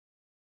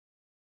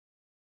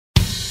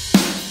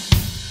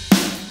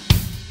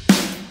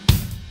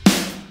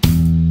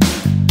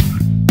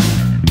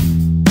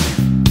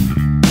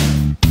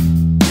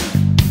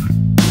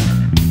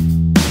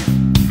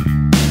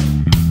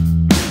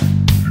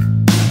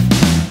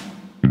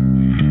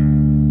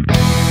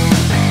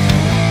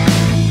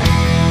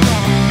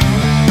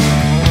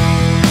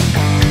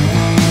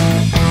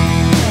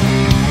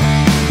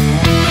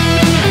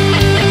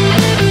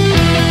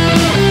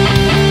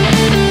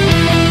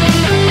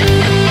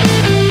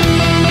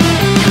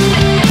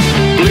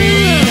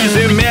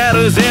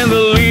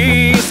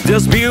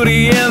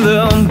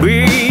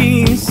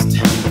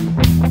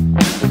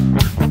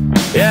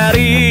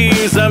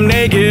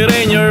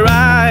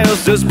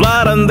just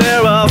blood and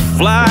there are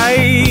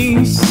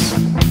flies.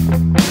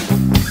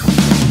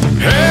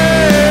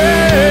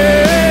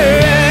 Hey,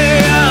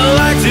 I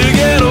like to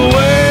get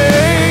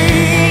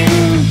away.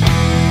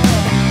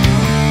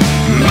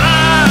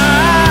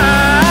 I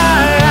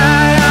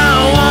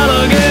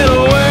wanna get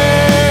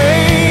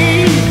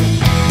away.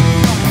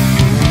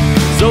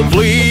 So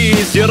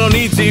please, you don't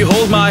need to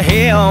hold my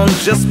hand.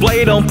 Just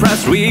play, don't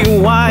press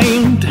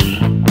rewind.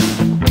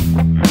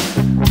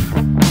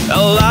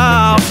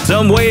 Aloft,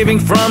 I'm waving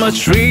from a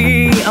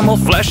tree. I'm all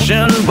flesh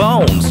and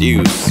bones,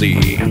 you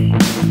see.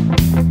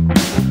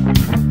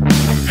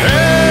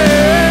 Hey,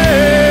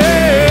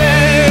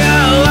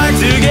 I like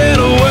to get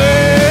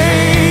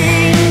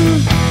away.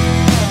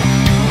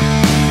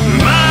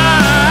 I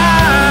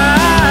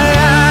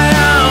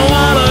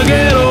wanna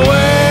get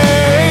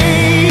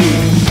away.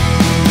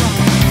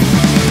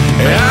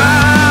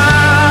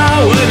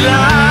 I would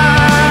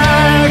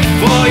like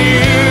for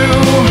you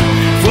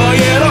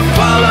to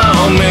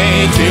follow me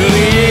to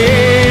the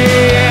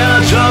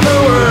edge of the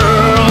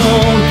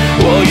world.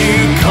 Will you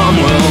come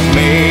with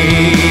me?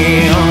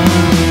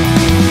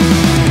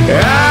 I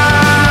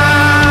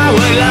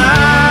would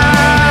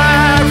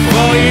like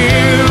for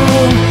you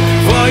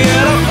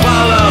to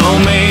follow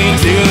me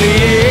to the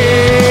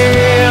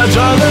edge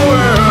of the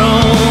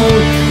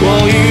world.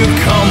 Will you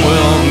come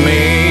with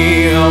me?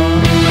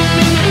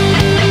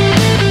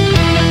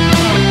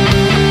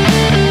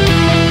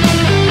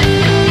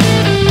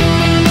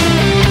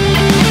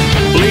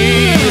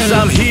 Please,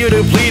 I'm here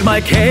to plead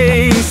my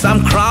case.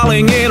 I'm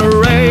crawling in a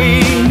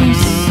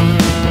race.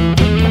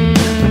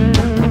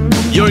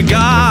 You're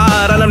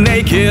God and I'm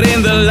naked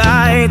in the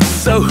light.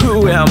 So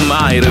who am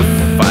I to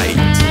fight?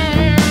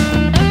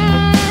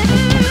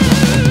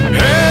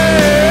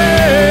 Hey,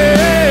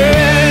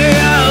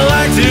 I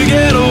like to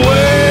get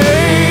away.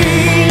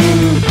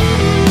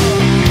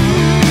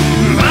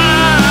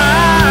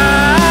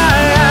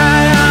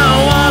 I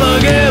wanna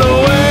get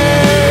away.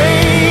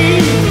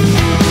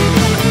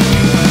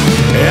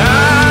 I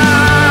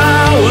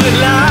would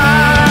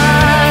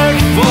like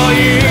for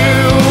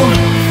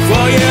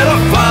you to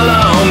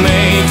follow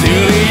me to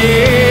the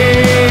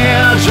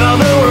edge of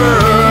the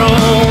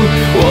world.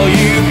 Will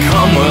you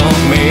come with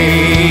me?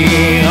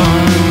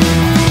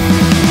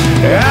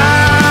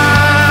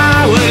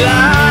 I would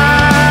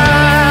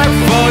like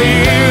for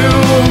you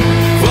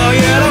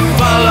to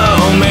follow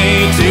me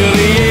to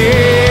the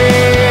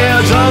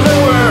edge of the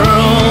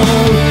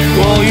world.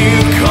 Will you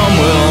come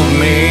with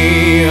me?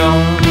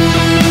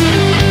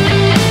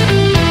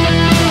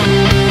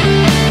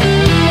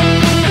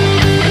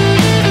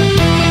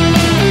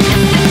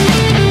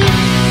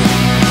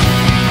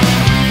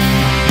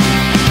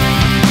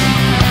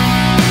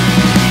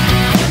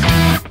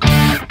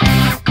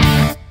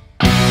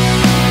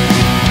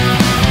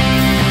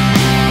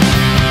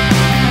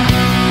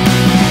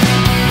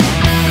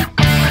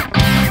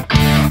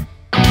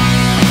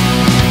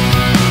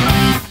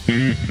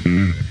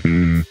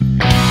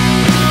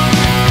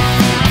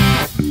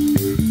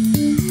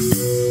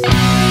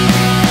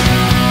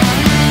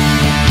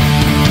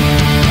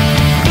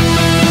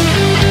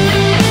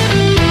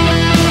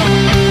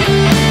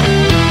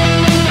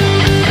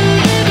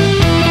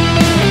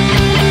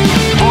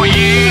 For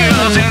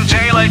years in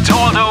jail I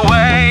tore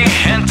away,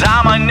 and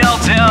time I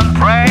knelt and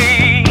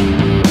prayed.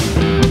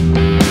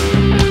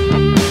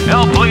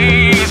 Oh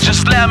please,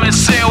 just let me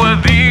sit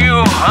with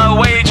you. I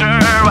wager